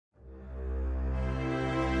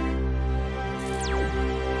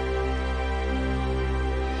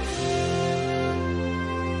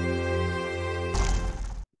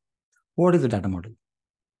What is a data model?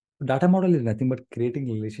 Data model is nothing but creating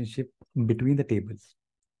a relationship between the tables.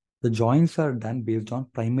 The joins are done based on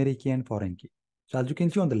primary key and foreign key. So as you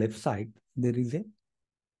can see on the left side, there is a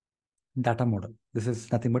data model. This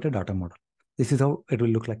is nothing but a data model. This is how it will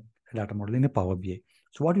look like a data model in a Power BI.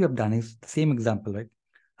 So what we have done is the same example, right?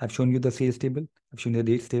 I've shown you the sales table, I've shown you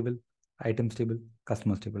the dates table, items table,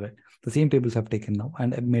 customers table, right? The same tables I've taken now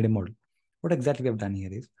and I've made a model. What exactly we have done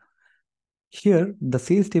here is, here the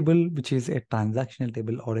sales table, which is a transactional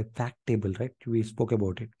table or a fact table, right? We spoke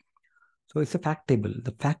about it. So it's a fact table.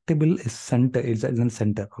 The fact table is center, is in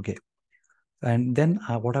center, okay. And then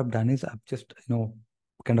what I've done is I've just,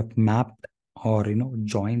 kind of mapped or,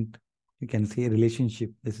 joined, you can say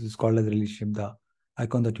relationship. This is called as relationship. The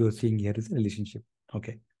icon that you're seeing here is relationship.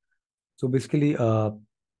 Okay. So basically,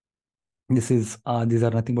 these are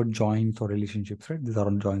nothing but joins or relationships, right? These are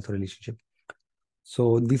on joins or relationship.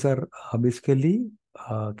 So these are basically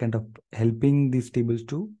kind of helping these tables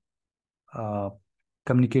to uh,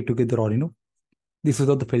 communicate together, or, this is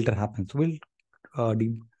how the filter happens. We'll uh,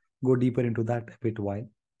 go deeper into that a bit while.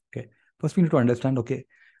 Okay. First, we need to understand, okay,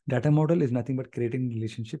 data model is nothing but creating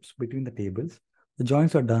relationships between the tables. The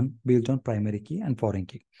joins are done based on primary key and foreign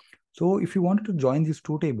key. So if you wanted to join these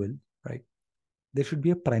two tables, right, there should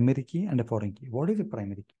be a primary key and a foreign key. What is a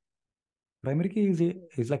primary key? Primary key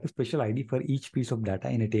is like a special ID for each piece of data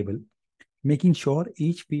in a table, making sure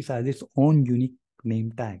each piece has its own unique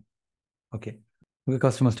name tag. Okay. The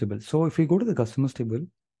customers table. So if we go to the customers table,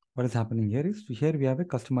 what is happening here is, here we have a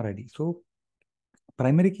customer ID. So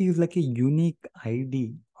primary key is like a unique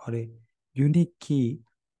ID or a unique key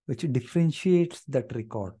which differentiates that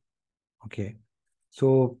record. Okay.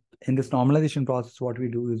 So in this normalization process, what we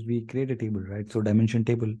do is we create a table, right? So dimension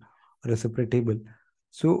table or a separate table.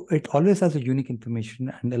 So it always has a unique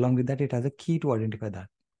information, and along with that, it has a key to identify that,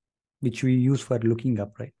 which we use for looking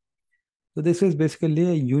up, right? So this is basically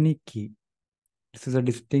a unique key. This is a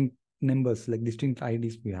distinct numbers, like distinct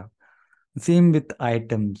IDs we have. Same with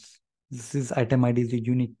items. This is item ID is a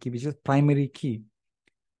unique key, which is primary key.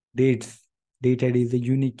 Dates, date ID is a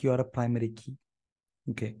unique key or a primary key.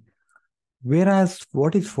 Okay. Whereas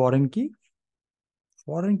what is foreign key?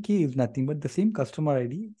 Foreign key is nothing but the same customer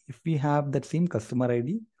ID. If we have that same customer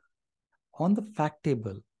ID on the fact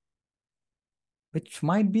table, which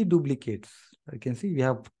might be duplicates. You can see we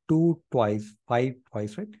have five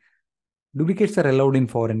twice, right? Duplicates are allowed in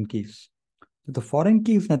foreign keys. So the foreign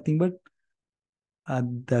key is nothing but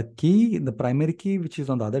the primary key, which is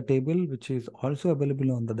on the other table, which is also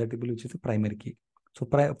available on the other table, which is a primary key. So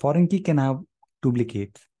foreign key can have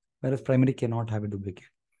duplicates, whereas primary cannot have a duplicate.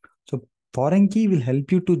 So foreign key will help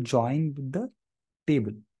you to join with the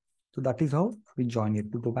table. So that is how we join it.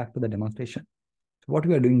 To go back to the demonstration. So what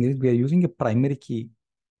we are doing is we are using a primary key.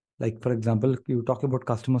 Like for example, you talk about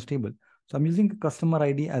customers table. So I'm using customer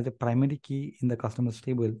ID as a primary key in the customers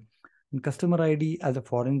table, and customer ID as a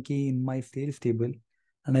foreign key in my sales table,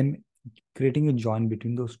 and I'm creating a join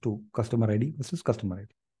between those two, customer ID versus customer ID.